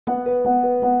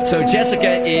So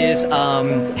Jessica is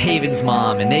Haven's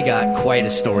mom, and they got quite a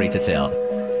story to tell.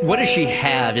 What does she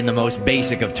have in the most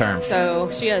basic of terms?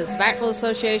 So she has VACTAL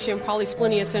association,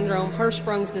 polysplenia syndrome,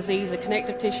 Hirschsprung's disease, a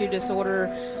connective tissue disorder,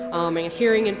 and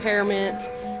hearing impairment.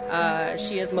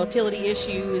 She has motility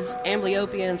issues,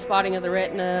 amblyopia and spotting of the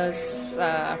retinas.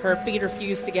 Her feet are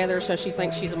fused together, so she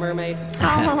thinks she's a mermaid.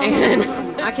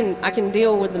 And I can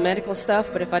deal with the medical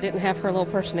stuff, but if I didn't have her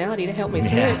little personality to help me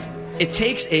through it. It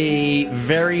takes a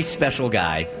very special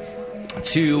guy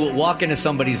to walk into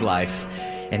somebody's life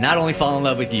and not only fall in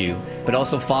love with you, but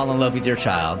also fall in love with your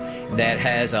child that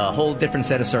has a whole different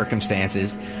set of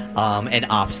circumstances and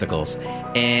obstacles.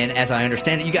 And as I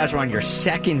understand it, you guys were on your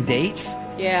second date?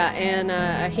 Yeah,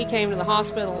 and he came to the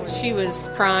hospital. She was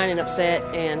crying and upset,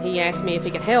 and he asked me if he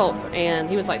could help. And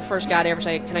he was like the first guy to ever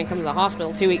say, "Can I come to the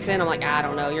hospital?" 2 weeks in, I'm like, "I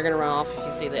don't know. You're going to run off if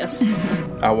you see this."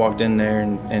 I walked in there,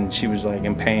 and she was like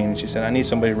in pain. She said, "I need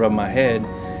somebody to rub my head."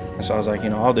 And so I was like,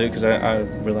 I'll do it, because I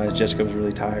realized Jessica was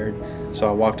really tired. So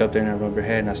I walked up there and I rubbed her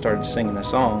head, and I started singing a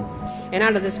song. And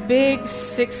out of this big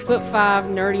 6'5"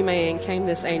 nerdy man came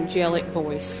this angelic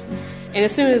voice. And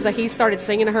as soon as he started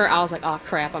singing to her, I was like, "Oh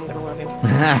crap, I'm gonna love him."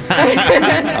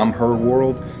 I'm her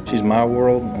world, she's my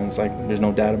world, and it's like there's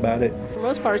no doubt about it. For the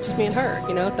most part, it's just me and her.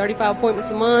 35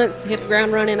 appointments a month, hit the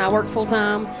ground running. I work full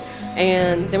time,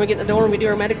 and then we get in the door and we do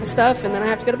our medical stuff, and then I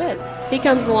have to go to bed. He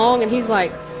comes along and he's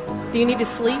like, "Do you need to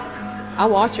sleep?" I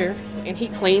watch her. And he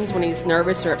cleans when he's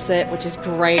nervous or upset, which is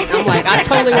great. I'm like, I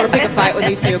totally want to pick a fight with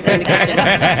you two, clean the kitchen.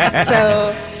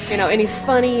 So, and he's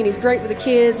funny, and he's great with the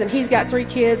kids, and he's got 3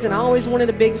 kids, and I always wanted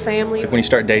a big family. When you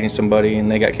start dating somebody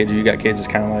and they got kids, you got kids, it's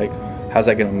kind of like, how's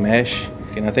that going to mesh?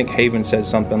 And I think Haven said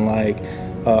something like,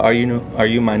 are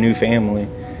you my new family?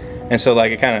 And so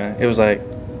like it was like,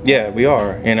 yeah, we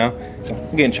are, So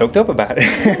I'm getting choked up about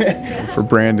it. For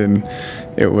Brandon,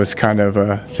 it was kind of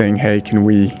a thing, hey, can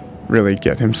we really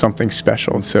get him something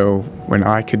special? And so when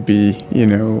I could be,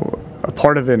 a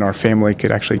part of it, and our family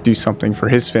could actually do something for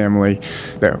his family,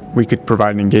 that we could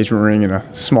provide an engagement ring in a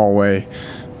small way,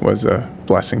 was a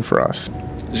blessing for us.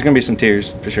 There's going to be some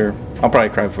tears, for sure. I'll probably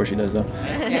cry before she does, though.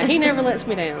 Yeah, he never lets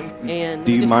me down. And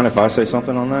do you mind if I say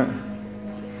something on that?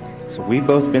 So we've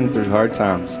both been through hard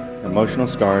times, emotional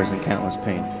scars, and countless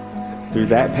pain. Through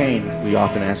that pain, we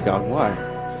often ask God why,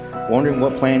 wondering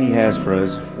what plan he has for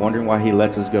us, wondering why he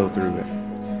lets us go through it.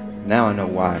 Now I know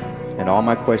why, and all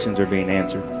my questions are being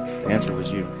answered. The answer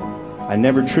was you. I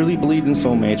never truly believed in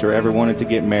soulmates or ever wanted to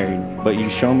get married, but you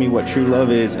showed me what true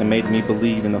love is and made me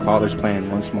believe in the Father's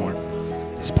plan once more.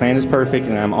 His plan is perfect,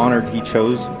 and I'm honored he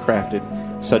chose and crafted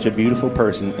such a beautiful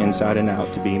person inside and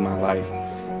out to be my life.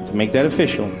 And to make that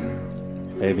official,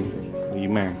 baby, will you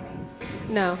marry me?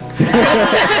 No.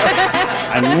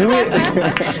 I knew it.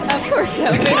 Of course I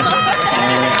will.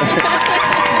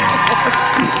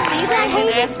 See, Brandon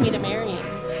asked me to marry him.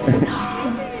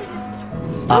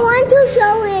 I want to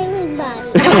show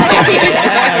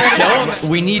everybody.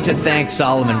 We need to thank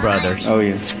Solomon Brothers. Oh,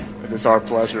 yes. It is our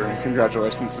pleasure, and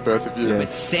congratulations to both of you.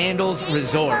 But Sandals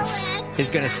Resorts is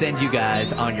going to send you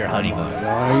guys on your honeymoon.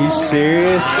 Are you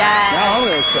serious? Yeah. No, I'm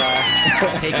going to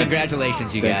cry. Hey,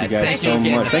 congratulations, you guys. Thank you so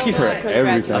much. Thank you for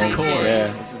everything. Of course.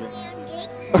 Yeah.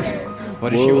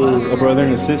 What does she want? A brother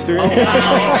and a sister?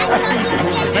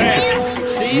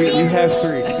 See? You have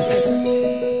 3.